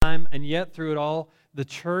time, and yet through it all, the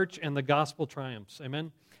church and the gospel triumphs.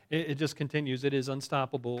 Amen? It just continues. It is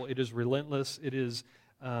unstoppable. It is relentless. It is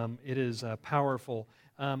powerful.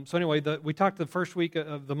 So anyway, we talked the first week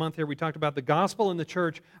of the month here, we talked about the gospel and the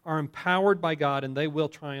church are empowered by God, and they will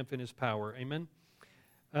triumph in His power. Amen?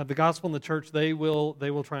 The gospel and the church, they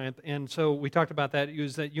will triumph. And so we talked about that,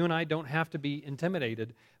 is that you and I don't have to be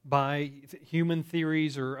intimidated by human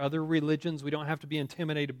theories or other religions. We don't have to be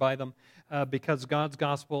intimidated by them because God's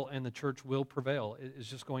gospel and the church will prevail. It's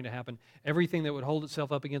just going to happen. Everything that would hold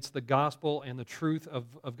itself up against the gospel and the truth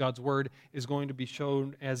of God's word is going to be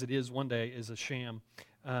shown as it is one day as a sham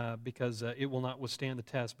because it will not withstand the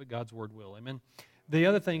test, but God's word will. Amen? The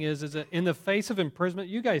other thing is that in the face of imprisonment,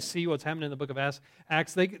 you guys see what's happening in the book of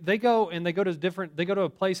Acts. They go to a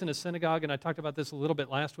place in a synagogue, and I talked about this a little bit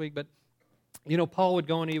last week, but Paul would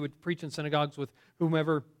go and he would preach in synagogues with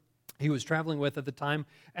whomever he was traveling with at the time.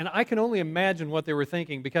 And I can only imagine what they were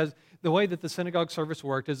thinking, because the way that the synagogue service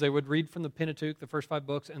worked is they would read from the Pentateuch, the first 5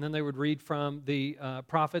 books, and then they would read from the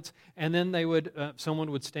prophets, and then someone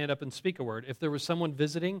would stand up and speak a word. If there was someone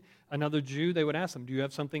visiting another Jew, they would ask them, do you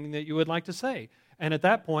have something that you would like to say? And at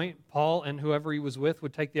that point, Paul and whoever he was with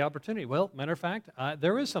would take the opportunity. Well, matter of fact,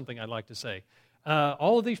 there is something I'd like to say.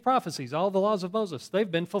 All of these prophecies, all the laws of Moses, they've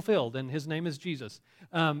been fulfilled, and his name is Jesus.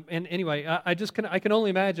 And anyway, I can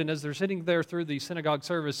only imagine as they're sitting there through the synagogue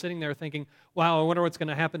service, sitting there thinking, "Wow, I wonder what's going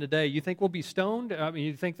to happen today." You think we'll be stoned? I mean,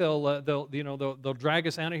 you think they'll drag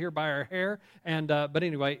us out of here by our hair? And but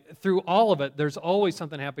anyway, through all of it, there's always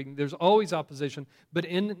something happening. There's always opposition. But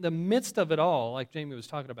in the midst of it all, like Jamie was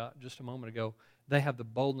talking about just a moment ago, they have the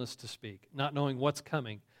boldness to speak, not knowing what's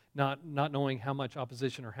coming. Not knowing how much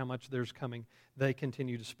opposition or how much there's coming, they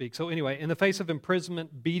continue to speak. So anyway, in the face of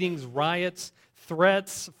imprisonment, beatings, riots,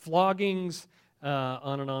 threats, floggings,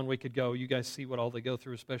 on and on we could go. You guys see what all they go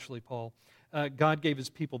through, especially Paul. God gave His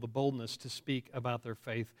people the boldness to speak about their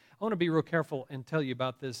faith. I want to be real careful and tell you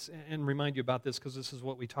about this and remind you about this, because this is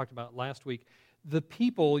what we talked about last week. The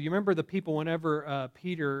people, you remember the people whenever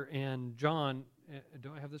Peter and John,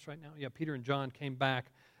 do I have this right now? Yeah, Peter and John came back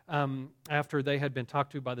after they had been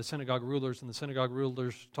talked to by the synagogue rulers, and the synagogue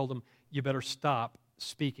rulers told them, you better stop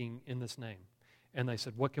speaking in this name. And they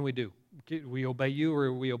said, what can we do? We obey you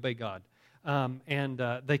or we obey God? And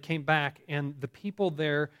they came back, and the people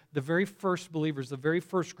there, the very first believers, the very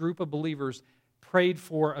first group of believers, prayed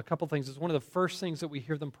for a couple things. It's one of the first things that we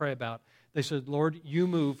hear them pray about. They said, Lord, you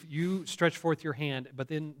move, you stretch forth your hand. But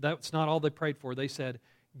then that's not all they prayed for. They said,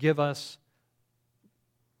 give us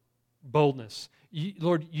boldness.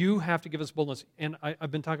 Lord, you have to give us boldness. And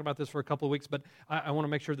I've been talking about this for a couple of weeks, but I want to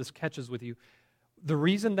make sure this catches with you. The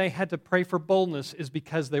reason they had to pray for boldness is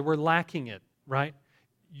because they were lacking it, right?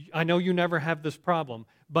 I know you never have this problem,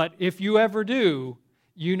 but if you ever do,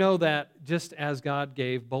 you know that just as God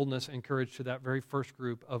gave boldness and courage to that very first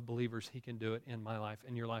group of believers, He can do it in my life,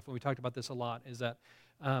 in your life. And we talked about this a lot, is that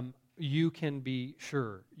you can be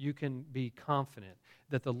sure, you can be confident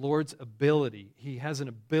that the Lord's ability, He has an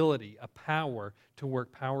ability, a power to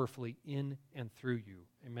work powerfully in and through you.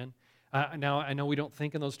 Amen? Now, I know we don't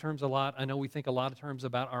think in those terms a lot. I know we think a lot of terms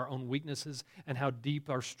about our own weaknesses and how deep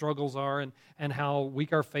our struggles are and how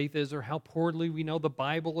weak our faith is, or how poorly we know the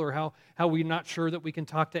Bible, or how we're not sure that we can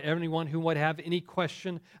talk to anyone who would have any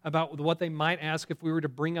question about what they might ask if we were to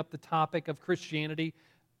bring up the topic of Christianity.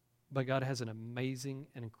 But God has an amazing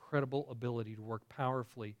and incredible ability to work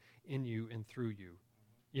powerfully in you and through you.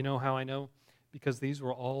 You know how I know? Because these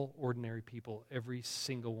were all ordinary people, every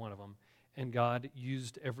single one of them. And God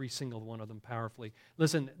used every single one of them powerfully.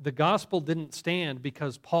 Listen, the gospel didn't stand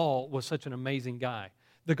because Paul was such an amazing guy.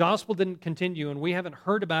 The gospel didn't continue, and we haven't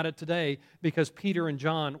heard about it today because Peter and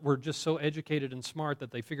John were just so educated and smart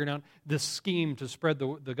that they figured out this scheme to spread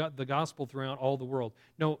the gospel throughout all the world.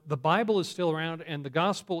 No, the Bible is still around, and the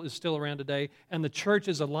gospel is still around today, and the church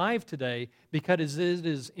is alive today because it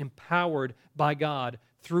is empowered by God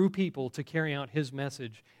through people to carry out His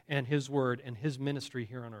message and His word and His ministry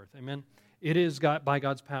here on earth. Amen? It is by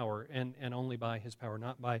God's power and only by His power,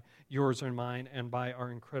 not by yours or mine and by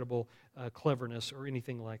our incredible cleverness or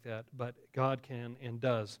anything like that. But God can and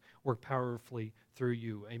does work powerfully through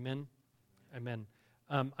you. Amen? Amen.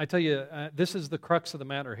 I tell you, this is the crux of the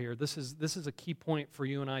matter here. This is a key point for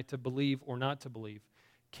you and I to believe or not to believe.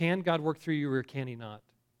 Can God work through you or can He not?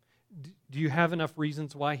 Do you have enough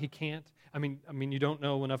reasons why He can't? I mean, you don't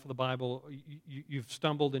know enough of the Bible. You've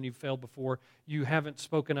stumbled and you've failed before. You haven't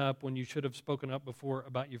spoken up when you should have spoken up before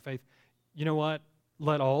about your faith. You know what?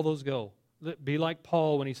 Let all those go. Be like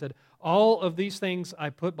Paul when he said, all of these things I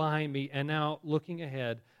put behind me, and now looking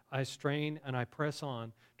ahead, I strain and I press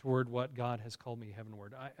on toward what God has called me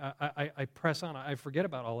heavenward. I press on. I forget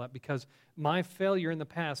about all that because my failure in the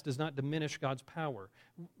past does not diminish God's power.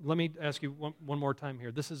 Let me ask you one more time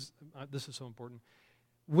here. This is so important.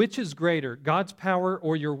 Which is greater, God's power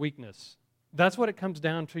or your weakness? That's what it comes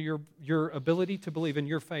down to, your ability to believe in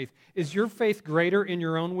your faith. Is your faith greater in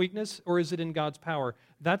your own weakness, or is it in God's power?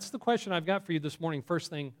 That's the question I've got for you this morning. First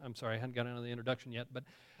thing, I'm sorry, I hadn't got into the introduction yet,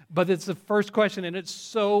 but it's the first question, and it's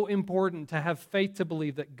so important to have faith to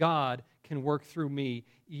believe that God can work through me,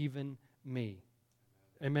 even me.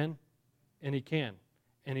 Amen? And He can,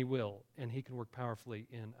 and He will, and He can work powerfully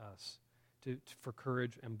in us for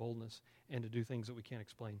courage and boldness and to do things that we can't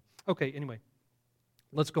explain. Okay, anyway,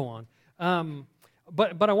 let's go on.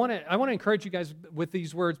 But I want to encourage you guys with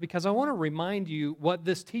these words because I want to remind you what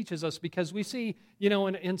this teaches us, because we see,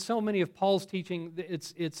 in so many of Paul's teaching,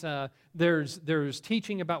 there's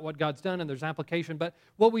teaching about what God's done and there's application. But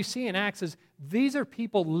what we see in Acts is these are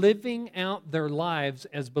people living out their lives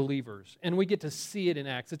as believers, and we get to see it in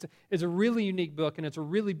Acts. It's a really unique book, and it's a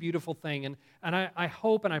really beautiful thing. And I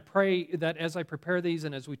hope and I pray that as I prepare these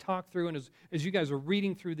and as we talk through and as you guys are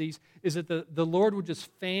reading through these, is that the Lord would just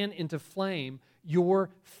fan into flame your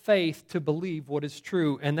faith to believe what is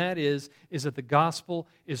true, and that is that the gospel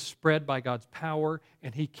is spread by God's power,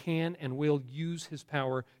 and He can and will use His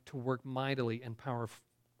power to work mightily and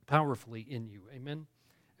powerfully in you. Amen?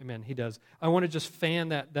 Amen. He does. I want to just fan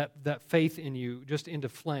that faith in you just into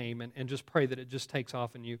flame and just pray that it just takes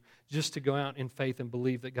off in you, just to go out in faith and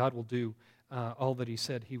believe that God will do all that He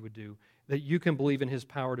said He would do, that you can believe in His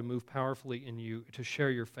power to move powerfully in you, to share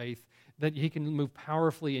your faith, that He can move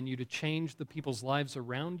powerfully in you to change the people's lives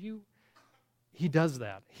around you. He does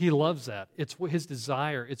that. He loves that. It's His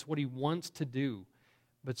desire. It's what He wants to do.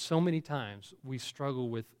 But so many times we struggle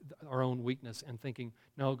with our own weakness and thinking,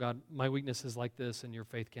 no, God, my weakness is like this and your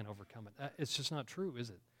faith can't overcome it. It's just not true,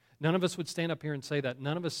 is it? None of us would stand up here and say that.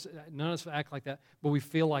 None of us act like that, but we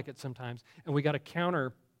feel like it sometimes. And we got to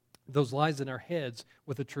counter those lies in our heads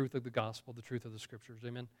with the truth of the gospel, the truth of the Scriptures.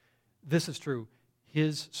 Amen? This is true.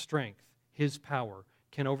 His strength, His power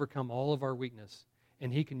can overcome all of our weakness,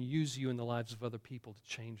 and He can use you in the lives of other people to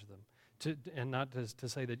change them. And not to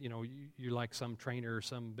say that, you're like some trainer or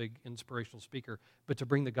some big inspirational speaker, but to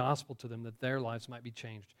bring the gospel to them that their lives might be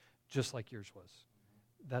changed just like yours was.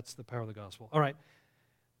 That's the power of the gospel. All right,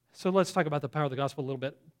 so let's talk about the power of the gospel a little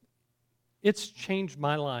bit. It's changed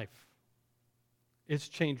my life. It's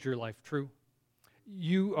changed your life, true?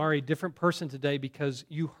 You are a different person today because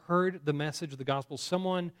you heard the message of the gospel.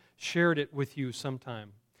 Someone shared it with you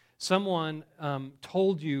sometime. Someone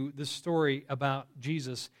told you the story about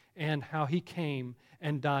Jesus and how He came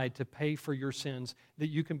and died to pay for your sins, that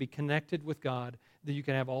you can be connected with God, that you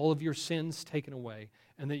can have all of your sins taken away,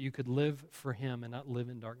 and that you could live for Him and not live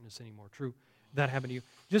in darkness anymore. True? That happened to you.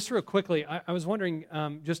 Just real quickly, I was wondering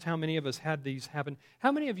just how many of us had these happen. How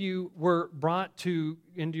many of you were brought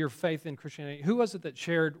into your faith in Christianity? Who was it that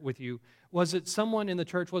shared with you? Was it someone in the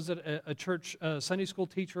church? Was it a church Sunday school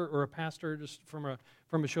teacher or a pastor? Just from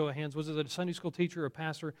a show of hands, was it a Sunday school teacher or a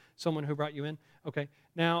pastor? Someone who brought you in? Okay.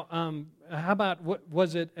 Now, how about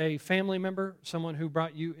was it a family member? Someone who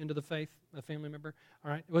brought you into the faith? A family member?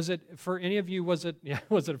 All right. Was it for any of you? Was it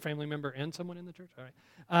a family member and someone in the church? All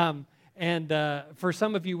right. And for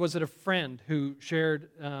some of you, was it a friend who shared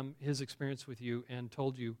his experience with you and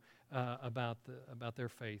told you about their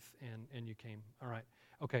faith, and you came? All right.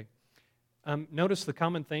 Okay. Notice the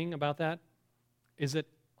common thing about that is that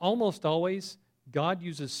almost always God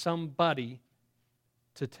uses somebody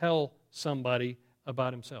to tell somebody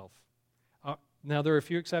about Himself. Now, there are a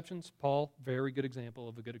few exceptions. Paul, very good example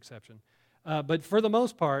of a good exception. But for the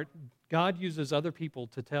most part, God uses other people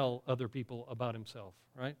to tell other people about Himself,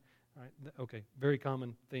 right? All right. Okay, very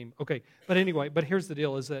common theme. Okay, but anyway, here's the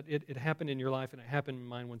deal, is that it happened in your life and it happened in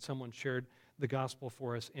mine when someone shared the gospel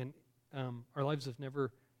for us, and our lives has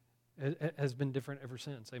been different ever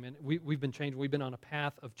since. Amen. We've been changed. We've been on a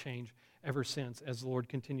path of change ever since as the Lord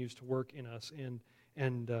continues to work in us and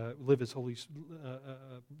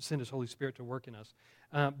send His Holy Spirit to work in us.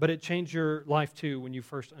 But it changed your life too when you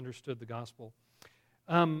first understood the gospel.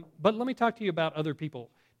 But let me talk to you about other people.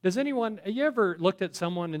 Have you ever looked at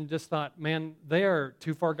someone and just thought, man, they are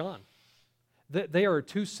too far gone? They are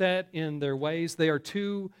too set in their ways. They are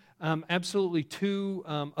absolutely too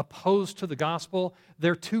opposed to the gospel.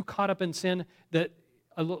 They're too caught up in sin that,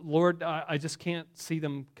 Lord, I just can't see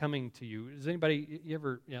them coming to you. Does anybody, you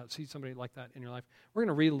ever see somebody like that in your life? We're going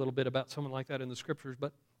to read a little bit about someone like that in the Scriptures,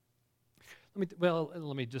 but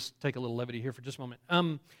Let me just take a little levity here for just a moment.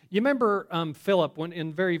 You remember Philip, when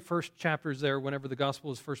in very first chapters there, whenever the gospel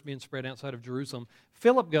was first being spread outside of Jerusalem,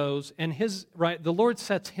 Philip goes, and the Lord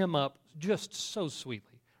sets him up just so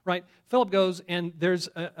sweetly, right? Philip goes, and there's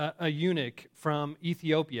a eunuch from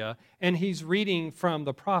Ethiopia, and he's reading from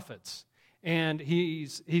the prophets. And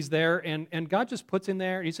he's there, and God just puts him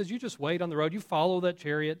there. He says, you just wait on the road. You follow that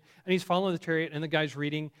chariot. And he's following the chariot, and the guy's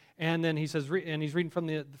reading. And then he says, and he's reading from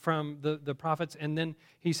the prophets. And then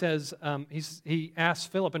he says, he asks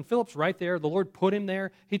Philip, and Philip's right there. The Lord put him there.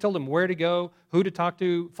 He told him where to go, who to talk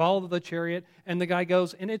to, follow the chariot. And the guy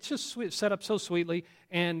goes, and it's just set up so sweetly.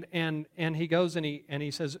 And he goes, and he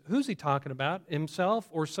says, who's he talking about, himself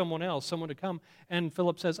or someone else, someone to come? And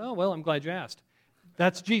Philip says, oh, well, I'm glad you asked.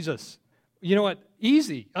 That's Jesus. You know what?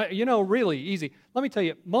 Easy. Really easy. Let me tell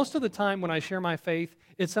you, most of the time when I share my faith,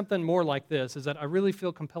 it's something more like this, is that I really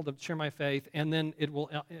feel compelled to share my faith, and then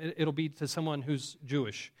it'll be to someone who's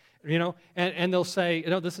Jewish, and they'll say,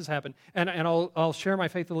 this has happened, and I'll share my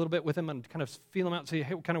faith a little bit with them and kind of feel them out and see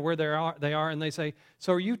kind of where they are, and they say,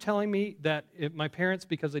 so are you telling me that if my parents,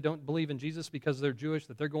 because they don't believe in Jesus, because they're Jewish,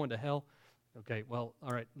 that they're going to hell? Okay, well,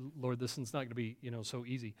 all right, Lord, this is not going to be, so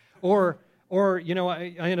easy. Or I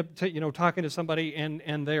end up, talking to somebody,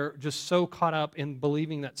 and they're just so caught up in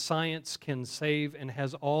believing that science can save and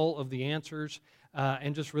has all of the answers,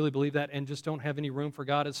 and just really believe that, and just don't have any room for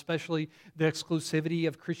God, especially the exclusivity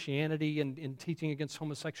of Christianity and teaching against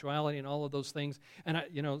homosexuality and all of those things. And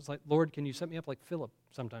it's like, Lord, can you set me up like Philip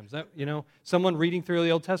sometimes? That someone reading through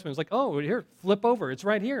the Old Testament is like, oh, here, flip over. It's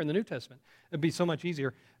right here in the New Testament. It'd be so much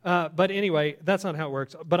easier. But anyway, that's not how it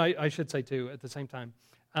works. But I should say too, at the same time.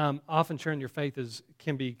 Often sharing your faith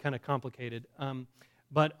can be kind of complicated.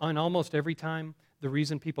 But on almost every time, the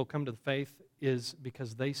reason people come to the faith is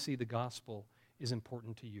because they see the gospel is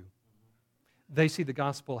important to you. They see the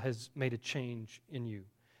gospel has made a change in you.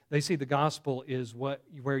 They see the gospel is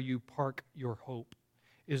where you park your hope,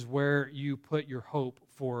 is where you put your hope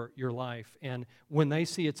for your life. And when they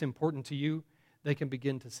see it's important to you, they can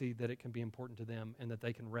begin to see that it can be important to them and that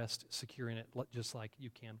they can rest secure in it just like you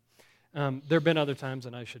can. There have been other times,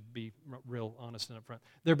 and I should be real honest and upfront,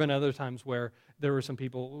 there have been other times where there were some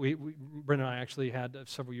people, Brenda and I actually had,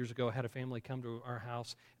 several years ago, had a family come to our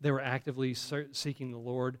house. They were actively seeking the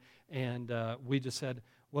Lord, and we just said,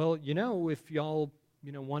 well, if y'all,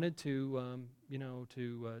 wanted to,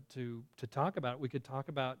 to talk about it, we could talk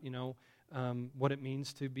about, what it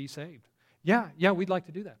means to be saved. Yeah, we'd like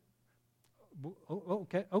to do that.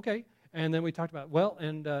 Okay. And then we talked about,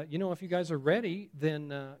 if you guys are ready,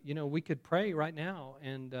 then, we could pray right now,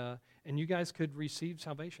 and you guys could receive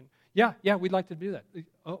salvation. Yeah, we'd like to do that.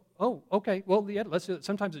 Okay. Well, yeah, let's do it.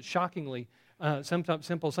 Sometimes it's shockingly sometimes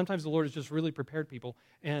simple. Sometimes the Lord has just really prepared people.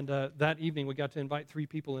 And that evening, we got to invite 3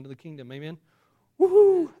 people into the kingdom. Amen?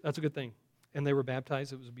 Woohoo! That's a good thing. And they were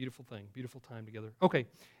baptized. It was a beautiful thing, beautiful time together. Okay,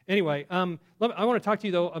 anyway, I want to talk to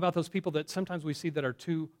you, though, about those people that sometimes we see that are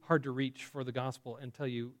too hard to reach for the gospel, and tell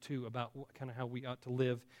you, too, about kind of how we ought to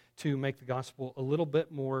live to make the gospel a little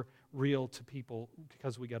bit more real to people,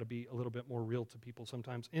 because we got to be a little bit more real to people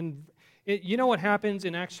sometimes. And you know what happens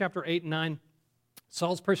in Acts chapter 8 and 9?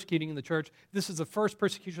 Saul's persecuting in the church. This is the first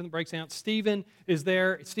persecution that breaks out. Stephen is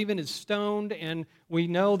there. Stephen is stoned, and we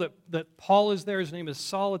know that Paul is there. His name is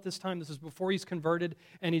Saul at this time. This is before he's converted,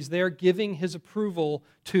 and he's there giving his approval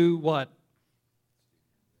to what?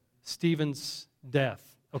 Stephen's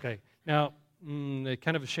death. Okay, now,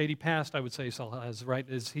 kind of a shady past, I would say Saul has, right,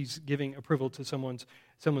 as he's giving approval to someone's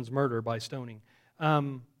murder by stoning.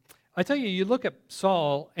 I tell you, you look at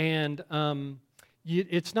Saul, and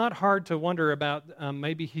it's not hard to wonder about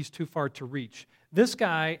maybe he's too far to reach. This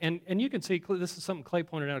guy, and you can see, this is something Clay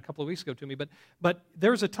pointed out a couple of weeks ago to me, but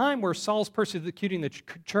there's a time where Saul's persecuting the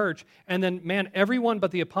church, and then, man, everyone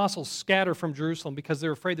but the apostles scatter from Jerusalem because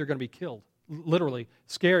they're afraid they're going to be killed, literally,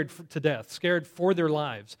 scared to death, scared for their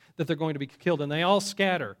lives that they're going to be killed, and they all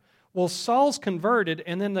scatter. Well, Saul's converted,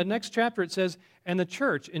 and then the next chapter it says, and the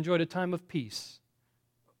church enjoyed a time of peace.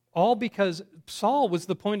 All because Saul was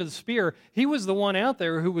the point of the spear. He was the one out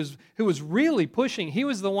there who was really pushing. He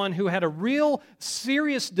was the one who had a real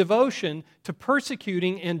serious devotion to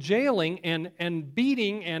persecuting and jailing and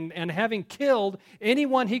beating and having killed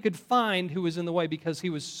anyone he could find who was in the way, because he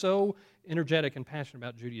was so energetic and passionate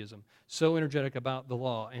about Judaism, so energetic about the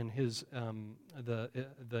law and his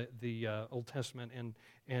the Old Testament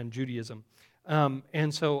and Judaism.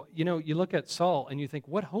 And so, you look at Saul and you think,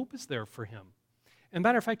 what hope is there for him? And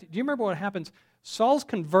matter of fact, do you remember what happens? Saul's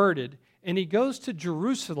converted, and he goes to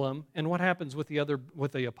Jerusalem, and what happens with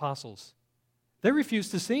the apostles? They refuse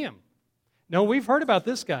to see him. No, we've heard about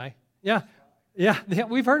this guy. Yeah. Yeah,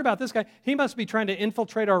 we've heard about this guy. He must be trying to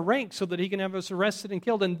infiltrate our ranks so that he can have us arrested and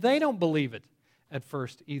killed. And they don't believe it at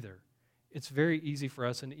first either. It's very easy for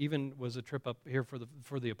us, and even was a trip up here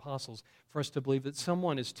for the apostles, for us to believe that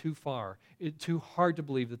someone is too far, too hard to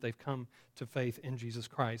believe that they've come to faith in Jesus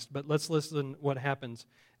Christ. But let's listen what happens.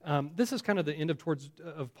 This is kind of the end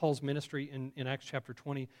of Paul's ministry in Acts chapter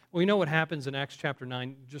 20. We know what happens in Acts chapter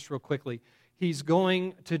 9, just real quickly. He's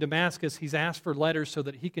going to Damascus. He's asked for letters so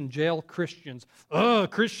that he can jail Christians. Oh,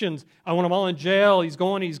 Christians, I want them all in jail. He's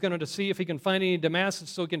going to see if he can find any in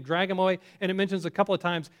Damascus so he can drag them away. And it mentions a couple of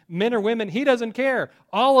times, men or women, he doesn't care.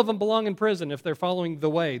 All of them belong in prison if they're following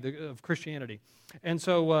the way of Christianity. And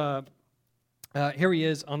so here he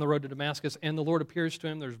is on the road to Damascus, and the Lord appears to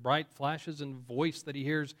him. There's bright flashes and voice that he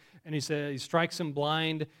hears, and he strikes him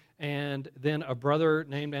blind. And then a brother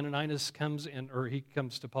named Ananias comes he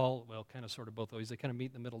comes to Paul. Well, kind of, sort of both ways. They kind of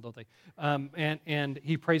meet in the middle, don't they? And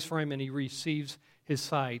he prays for him, and he receives his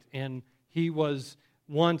sight. And he was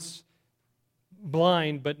once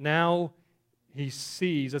blind, but now he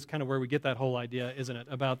sees. That's kind of where we get that whole idea, isn't it?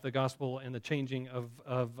 About the gospel and the changing of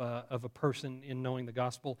a person in knowing the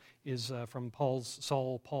gospel is from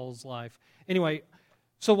Saul Paul's life. Anyway.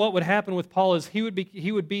 So what would happen with Paul is he would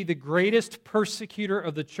be the greatest persecutor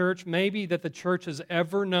of the church, maybe that the church has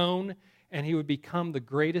ever known, and he would become the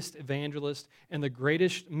greatest evangelist and the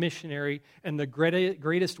greatest missionary and the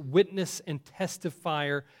greatest witness and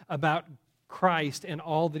testifier about Christ and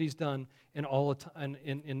all that he's done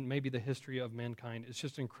in maybe the history of mankind. It's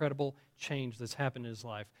just an incredible change that's happened in his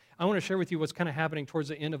life. I want to share with you what's kind of happening towards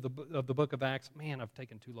the end of the book of Acts. Man, I've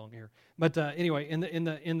taken too long here. But anyway, in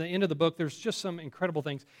the end of the book, there's just some incredible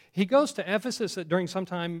things. He goes to Ephesus during some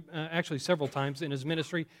time, actually several times in his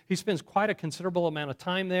ministry. He spends quite a considerable amount of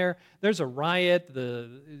time there. There's a riot.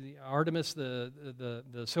 The Artemis,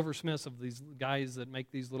 the silversmiths of these guys that make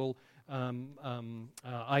these little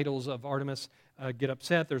idols of Artemis get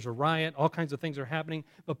upset. There's a riot. All kinds of things are happening.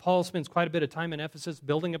 But Paul spends quite a bit of time in Ephesus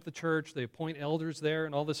building up the church. They appoint elders there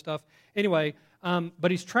and all this stuff. Anyway, but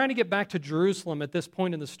he's trying to get back to Jerusalem at this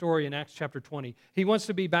point in the story in Acts chapter 20. He wants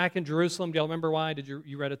to be back in Jerusalem. Do y'all remember why? Did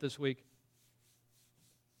you read it this week?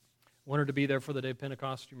 Wanted to be there for the day of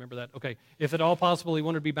Pentecost. Do you remember that? Okay. If at all possible, he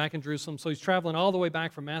wanted to be back in Jerusalem. So he's traveling all the way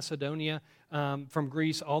back from Macedonia, from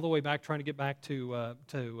Greece, all the way back, trying to get back to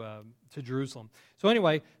Jerusalem. So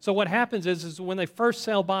anyway, so what happens is when they first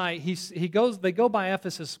sail by, they go by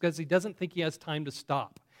Ephesus because he doesn't think he has time to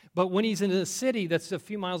stop. But when he's in a city that's a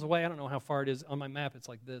few miles away, I don't know how far it is. On my map, it's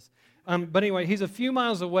like this. But anyway, he's a few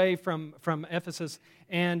miles away from Ephesus,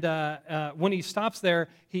 and when he stops there,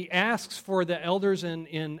 he asks for the elders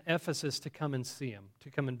in Ephesus to come and see him, to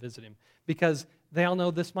come and visit him, because they all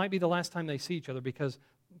know this might be the last time they see each other, because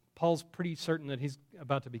Paul's pretty certain that he's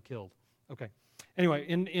about to be killed. Okay. Anyway,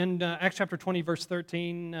 in Acts chapter 20, verse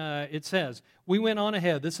 13, it says, we went on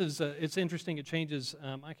ahead. This is, it's interesting, it changes,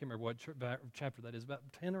 I can't remember what chapter that is, about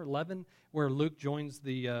 10 or 11, where Luke joins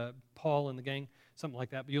the Paul and the gang, something like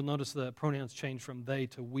that. But you'll notice the pronouns change from they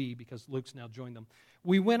to we, because Luke's now joined them.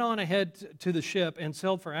 We went on ahead to the ship and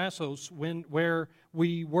sailed for Assos, where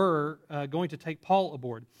we were going to take Paul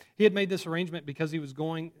aboard. He had made this arrangement because he was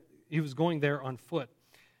going there on foot.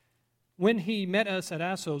 When he met us at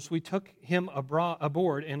Assos, we took him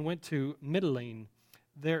aboard and went to Mytilene.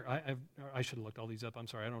 There, I should have looked all these up. I'm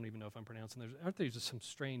sorry, I don't even know if I'm pronouncing those. Aren't there just some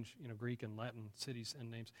strange, Greek and Latin cities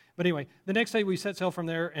and names? But anyway, the next day we set sail from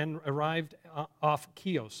there and arrived off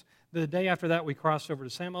Chios. The day after that, we crossed over to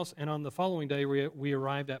Samos, and on the following day, we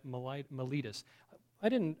arrived at Miletus. I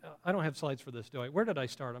don't have slides for this, do I? Where did I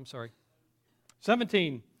start? I'm sorry.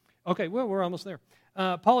 17. Okay, well, we're almost there.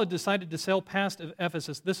 Paul had decided to sail past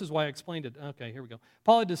Ephesus. This is why I explained it. Okay, here we go.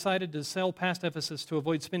 Paul had decided to sail past Ephesus to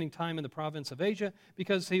avoid spending time in the province of Asia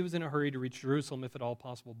because he was in a hurry to reach Jerusalem, if at all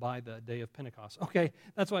possible, by the day of Pentecost. Okay,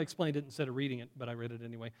 that's why I explained it instead of reading it, but I read it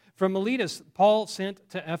anyway. From Miletus, Paul sent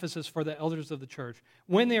to Ephesus for the elders of the church.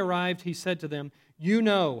 When they arrived, he said to them, "You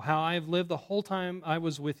know how I have lived the whole time I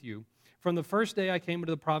was with you. From the first day I came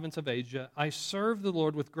into the province of Asia, I served the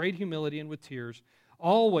Lord with great humility and with tears.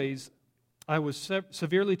 Always I was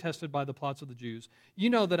severely tested by the plots of the Jews. You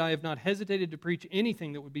know that I have not hesitated to preach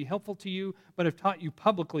anything that would be helpful to you, but have taught you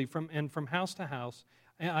publicly from house to house.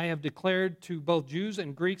 I have declared to both Jews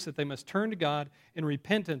and Greeks that they must turn to God in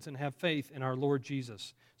repentance and have faith in our Lord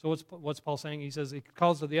Jesus." So what's Paul saying? He says, he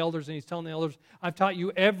calls to the elders and he's telling the elders, "I've taught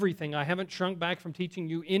you everything. I haven't shrunk back from teaching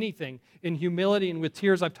you anything. In humility and with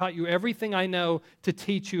tears, I've taught you everything I know to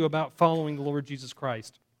teach you about following the Lord Jesus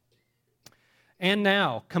Christ." And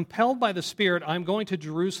now, compelled by the Spirit, I'm going to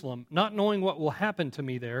Jerusalem, not knowing what will happen to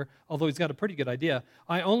me there, although he's got a pretty good idea.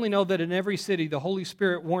 I only know that in every city the Holy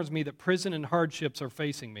Spirit warns me that prison and hardships are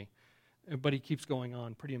facing me. But he keeps going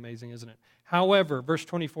on. Pretty amazing, isn't it? However, verse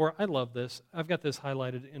 24, I love this. I've got this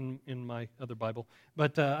highlighted in my other Bible.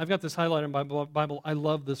 But I've got this highlighted in my Bible. I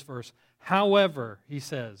love this verse. However, he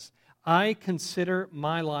says, I consider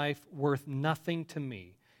my life worth nothing to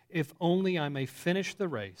me, if only I may finish the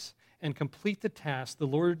race and complete the task the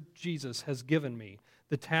Lord Jesus has given me,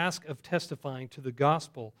 the task of testifying to the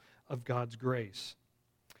gospel of God's grace.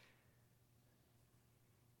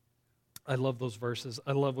 I love those verses.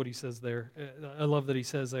 I love what he says there. I love that he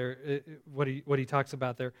says there what he talks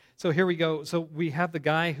about there. So here we go. So we have the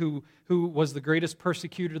guy who was the greatest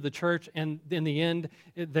persecutor of the church, and in the end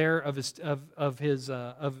there of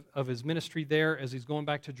his ministry there, as he's going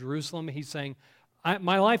back to Jerusalem, he's saying,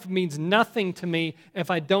 my life means nothing to me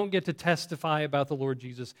if I don't get to testify about the Lord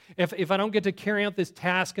Jesus. If I don't get to carry out this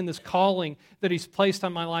task and this calling that he's placed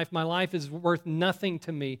on my life is worth nothing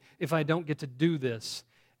to me if I don't get to do this.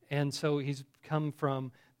 And so he's come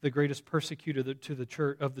from the greatest persecutor to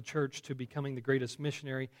the church to becoming the greatest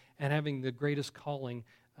missionary and having the greatest calling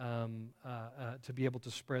to be able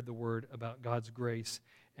to spread the word about God's grace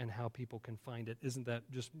and how people can find it. Isn't that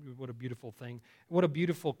just what a beautiful thing? What a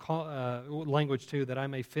beautiful language, too, that I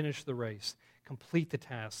may finish the race, complete the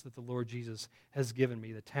task that the Lord Jesus has given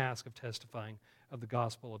me, the task of testifying of the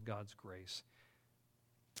gospel of God's grace.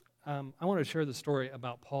 I want to share the story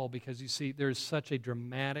about Paul because, you see, there's such a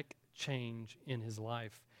dramatic change in his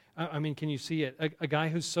life. I mean, can you see it? A guy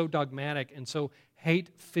who's so dogmatic and so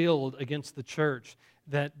hate-filled against the church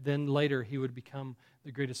that then later he would become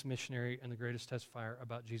the greatest missionary and the greatest testifier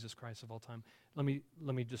about Jesus Christ of all time. Let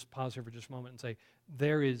me just pause here for just a moment and say,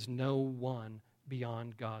 there is no one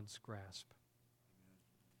beyond God's grasp.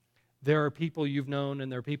 There are people you've known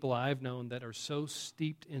and there are people I've known that are so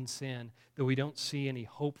steeped in sin that we don't see any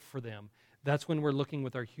hope for them. That's when we're looking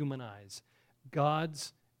with our human eyes.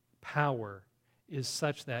 God's power is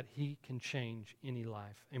such that he can change any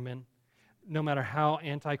life. Amen? No matter how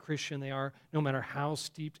anti-Christian they are, no matter how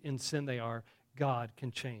steeped in sin they are, God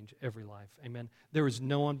can change every life. Amen? There is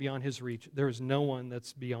no one beyond his reach. There is no one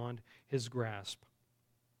that's beyond his grasp.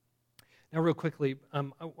 Now, real quickly, I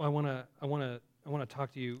want to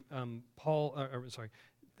talk to you.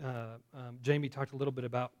 Jamie talked a little bit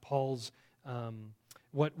about Paul's,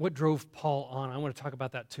 what drove Paul on. I want to talk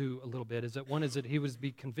about that too a little bit. One is that he was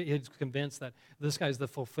convinced that this guy is the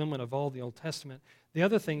fulfillment of all the Old Testament. The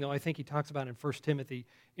other thing, though, I think he talks about in 1 Timothy.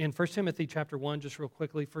 In 1 Timothy chapter 1, just real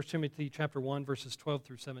quickly, 1 Timothy chapter 1, verses 12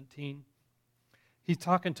 through 17. He's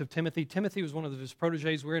talking to Timothy. Timothy was one of his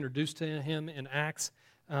proteges. We're introduced to him in Acts,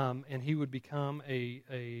 and he would become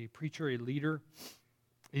a preacher, a leader.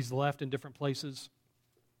 He's left in different places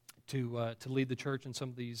to lead the church in some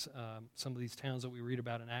of these towns that we read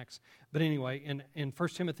about in Acts. But anyway, in 1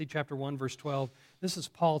 Timothy chapter 1, verse 12, this is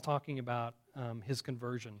Paul talking about his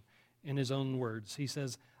conversion in his own words. He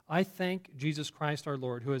says, I thank Jesus Christ our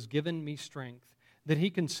Lord, who has given me strength, that he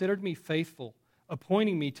considered me faithful,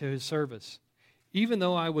 appointing me to his service. Even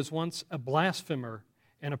though I was once a blasphemer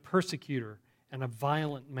and a persecutor and a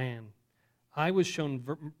violent man, I was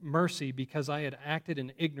shown mercy because I had acted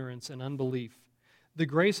in ignorance and unbelief. The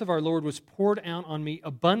grace of our Lord was poured out on me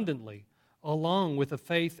abundantly, along with the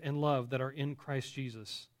faith and love that are in Christ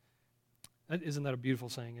Jesus. Isn't that a beautiful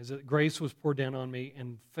saying? Is it grace was poured down on me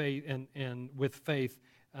and faith and with faith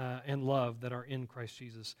and love that are in Christ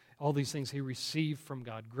Jesus. All these things he received from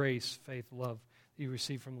God: grace, faith, love. He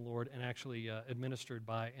received from the Lord and actually administered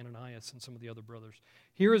by Ananias and some of the other brothers.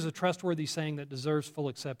 Here is a trustworthy saying that deserves full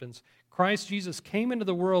acceptance. Christ Jesus came into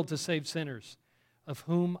the world to save sinners, of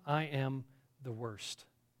whom I am the worst.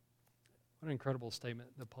 What an incredible statement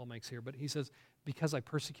that Paul makes here. But he says, because I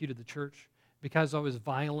persecuted the church, because I was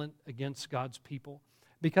violent against God's people,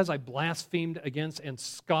 because I blasphemed against and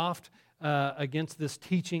scoffed against this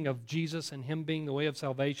teaching of Jesus and him being the way of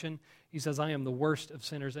salvation, he says, I am the worst of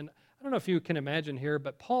sinners. And I don't know if you can imagine here,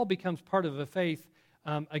 but Paul becomes part of a faith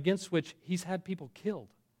against which he's had people killed.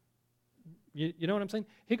 You know what I'm saying?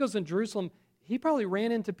 He goes in Jerusalem. He probably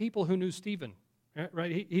ran into people who knew Stephen.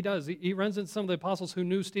 Right? He does. He runs into some of the apostles who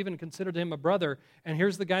knew Stephen and considered him a brother, and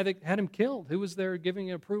here's the guy that had him killed, who was there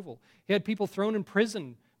giving approval. He had people thrown in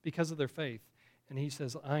prison because of their faith, and he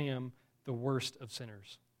says, I am the worst of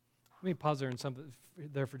sinners. Let me pause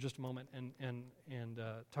there for just a moment and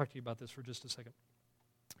talk to you about this for just a second.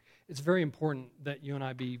 It's very important that you and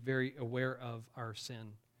I be very aware of our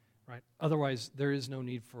sin, right? Otherwise, there is no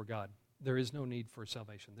need for God. There is no need for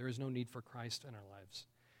salvation. There is no need for Christ in our lives.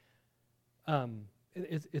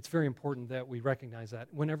 it's very important that we recognize that.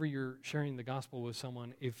 Whenever you're sharing the gospel with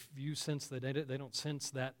someone, if you sense that they don't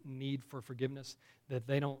sense that need for forgiveness, that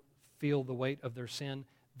they don't feel the weight of their sin,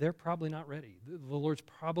 they're probably not ready. The Lord's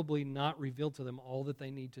probably not revealed to them all that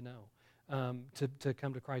they need to know to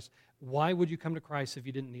come to Christ. Why would you come to Christ if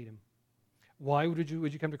you didn't need Him? Why would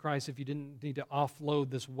you come to Christ if you didn't need to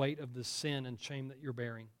offload this weight of the sin and shame that you're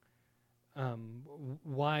bearing?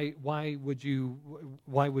 Why would you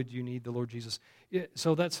need the Lord Jesus?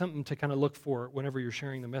 So that's something to kind of look for whenever you're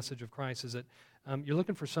sharing the message of Christ, is that you're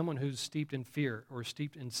looking for someone who's steeped in fear or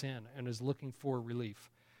steeped in sin and is looking for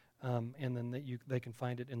relief. And then they can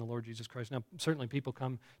find it in the Lord Jesus Christ. Now, certainly people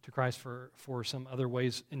come to Christ for some other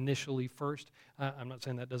ways initially first. I'm not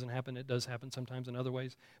saying that doesn't happen. It does happen sometimes in other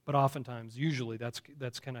ways. But oftentimes, usually, that's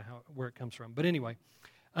kind of where it comes from. But anyway,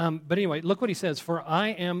 look what he says. For I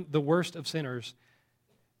am the worst of sinners.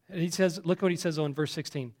 And he says, look what he says in verse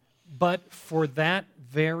 16. But for that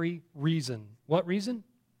very reason. What reason?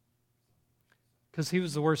 Because he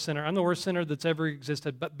was the worst sinner. I'm the worst sinner that's ever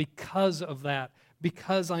existed. But because of that,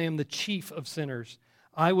 because I am the chief of sinners,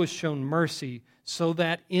 I was shown mercy so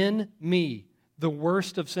that in me, the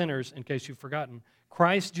worst of sinners, in case you've forgotten,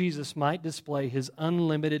 Christ Jesus might display His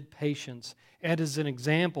unlimited patience and as an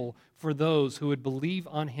example for those who would believe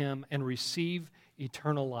on Him and receive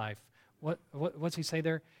eternal life. What's he say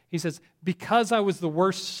there? He says, because I was the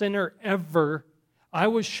worst sinner ever, I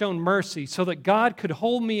was shown mercy so that God could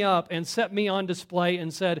hold me up and set me on display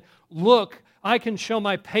and said, look, I can show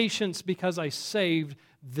my patience because I saved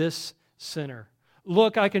this sinner.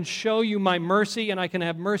 Look, I can show you my mercy, and I can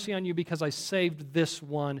have mercy on you because I saved this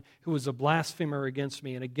one who was a blasphemer against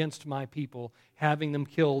me and against my people, having them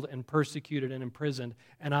killed and persecuted and imprisoned,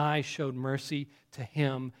 and I showed mercy to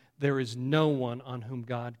him. There is no one on whom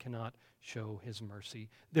God cannot show His mercy.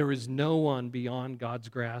 There is no one beyond God's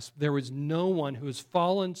grasp. There is no one who has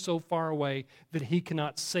fallen so far away that He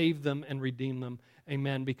cannot save them and redeem them.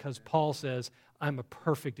 Amen. Because Paul says, I'm a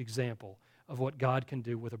perfect example of what God can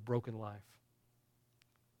do with a broken life.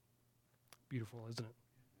 Beautiful, isn't it?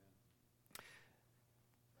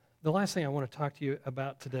 The last thing I want to talk to you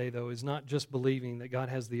about today, though, is not just believing that God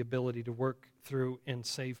has the ability to work through and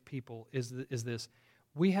save people, is this.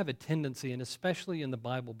 We have a tendency, and especially in the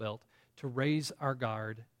Bible Belt, to raise our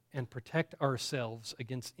guard and protect ourselves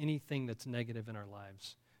against anything that's negative in our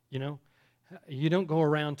lives. You know? You don't go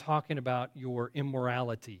around talking about your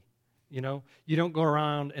immorality. You know? You don't go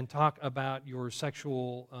around and talk about your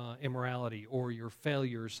sexual immorality or your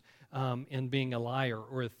failures in being a liar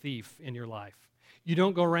or a thief in your life. You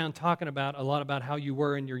don't go around talking a lot about how you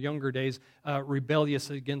were in your younger days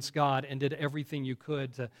rebellious against God and did everything you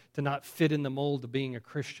could to not fit in the mold of being a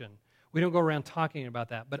Christian. We don't go around talking about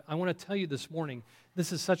that. But I want to tell you this morning,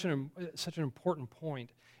 this is such an important point,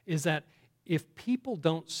 is that if people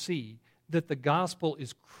don't see that the gospel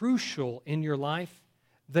is crucial in your life,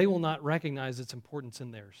 they will not recognize its importance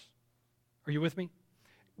in theirs. Are you with me?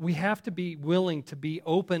 We have to be willing to be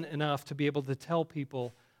open enough to be able to tell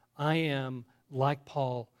people, I am, like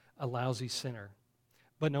Paul, a lousy sinner.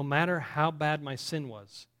 But no matter how bad my sin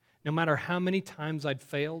was, no matter how many times I'd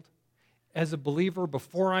failed, as a believer,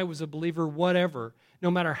 before I was a believer, whatever, no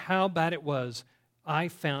matter how bad it was, I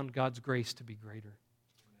found God's grace to be greater.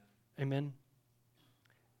 Amen?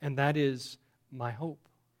 And that is my hope.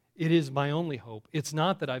 It is my only hope. It's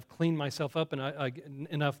not that I've cleaned myself up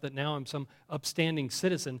enough that now I'm some upstanding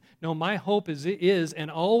citizen. No, my hope is and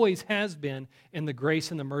always has been in the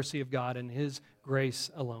grace and the mercy of God and His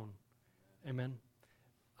grace alone. Amen?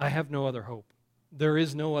 I have no other hope. There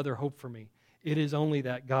is no other hope for me. It is only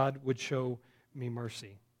that God would show me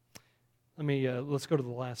mercy. Let's go to the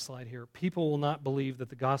last slide here. People will not believe that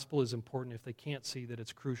the gospel is important if they can't see that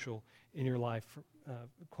it's crucial in your life.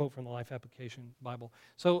 Quote from the Life Application Bible.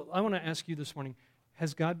 So I want to ask you this morning,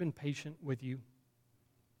 has God been patient with you?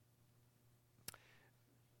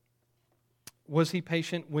 Was He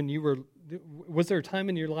patient when was there a time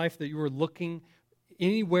in your life that you were looking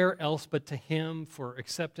anywhere else but to Him for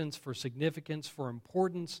acceptance, for significance, for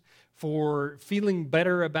importance, for feeling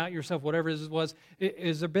better about yourself, whatever it was?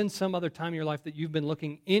 Has there been some other time in your life that you've been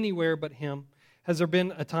looking anywhere but Him? Has there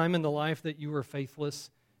been a time in the life that you were faithless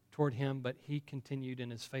toward Him, but He continued in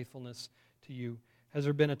His faithfulness to you? Has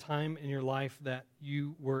there been a time in your life that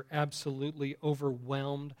you were absolutely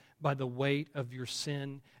overwhelmed by the weight of your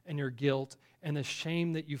sin and your guilt and the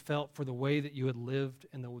shame that you felt for the way that you had lived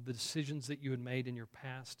and the decisions that you had made in your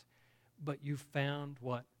past, but you found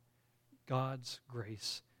what? God's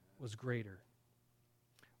grace was greater.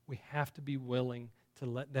 We have to be willing to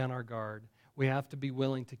let down our guard. We have to be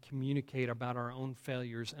willing to communicate about our own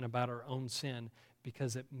failures and about our own sin,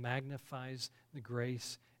 because it magnifies the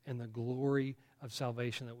grace and the glory of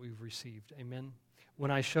salvation that we've received. Amen?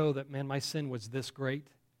 When I show that, man, my sin was this great,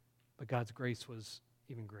 but God's grace was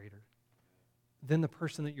even greater, then the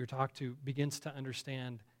person that you're talking to begins to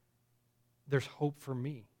understand there's hope for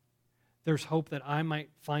me. There's hope that I might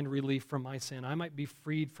find relief from my sin. I might be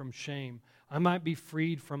freed from shame. I might be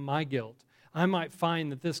freed from my guilt. I might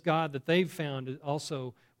find that this God that they've found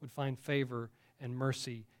also would find favor and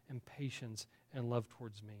mercy and patience and love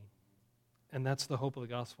towards me. And that's the hope of the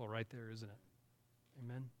gospel right there, isn't it?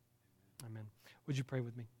 Amen? Amen. Would you pray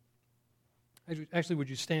with me? Actually, would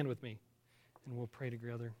you stand with me? And we'll pray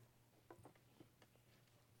together.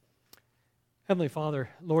 Heavenly Father,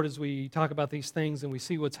 Lord, as we talk about these things and we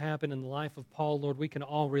see what's happened in the life of Paul, Lord, we can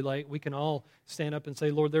all relate. We can all stand up and say,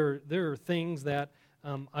 Lord, there are things that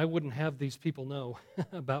I wouldn't have these people know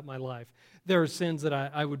about my life. There are sins that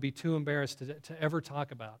I would be too embarrassed to ever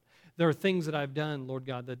talk about. There are things that I've done, Lord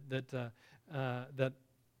God, that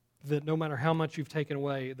no matter how much you've taken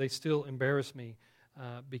away, they still embarrass me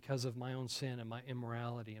because of my own sin and my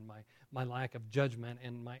immorality and my lack of judgment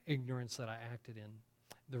and my ignorance that I acted in.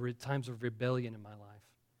 The times of rebellion in my life.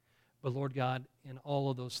 But Lord God, in all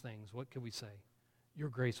of those things, what can we say? Your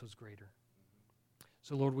grace was greater.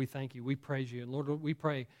 So Lord, we thank you. We praise you. And Lord, we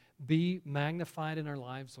pray, be magnified in our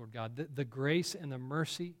lives, Lord God. The grace and the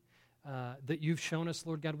mercy that you've shown us,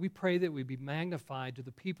 Lord God, we pray that we be magnified to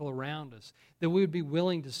the people around us, that we would be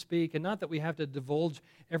willing to speak, and not that we have to divulge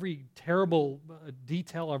every terrible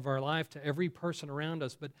detail of our life to every person around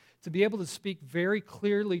us, but to be able to speak very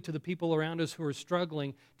clearly to the people around us who are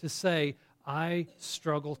struggling, to say, I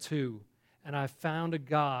struggle too, and I found a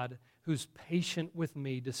God who's patient with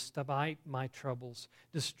me despite my troubles,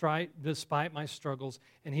 despite my struggles,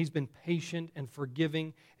 and he's been patient and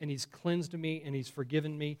forgiving, and he's cleansed me, and he's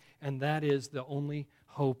forgiven me, and that is the only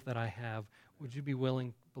hope that I have. Would you be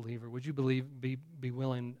willing, believer? Would you be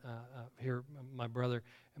willing, here, my brother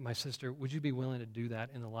and my sister, would you be willing to do that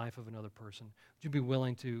in the life of another person? Would you be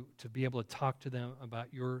willing to be able to talk to them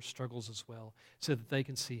about your struggles as well, so that they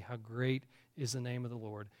can see how great is the name of the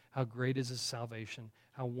Lord, how great is his salvation,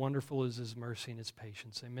 how wonderful is his mercy and his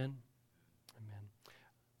patience. Amen? Amen.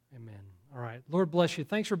 Amen. All right. Lord bless you.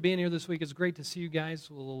 Thanks for being here this week. It's great to see you guys.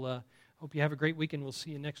 We'll hope you have a great week, and we'll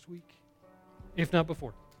see you next week, if not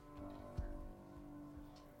before.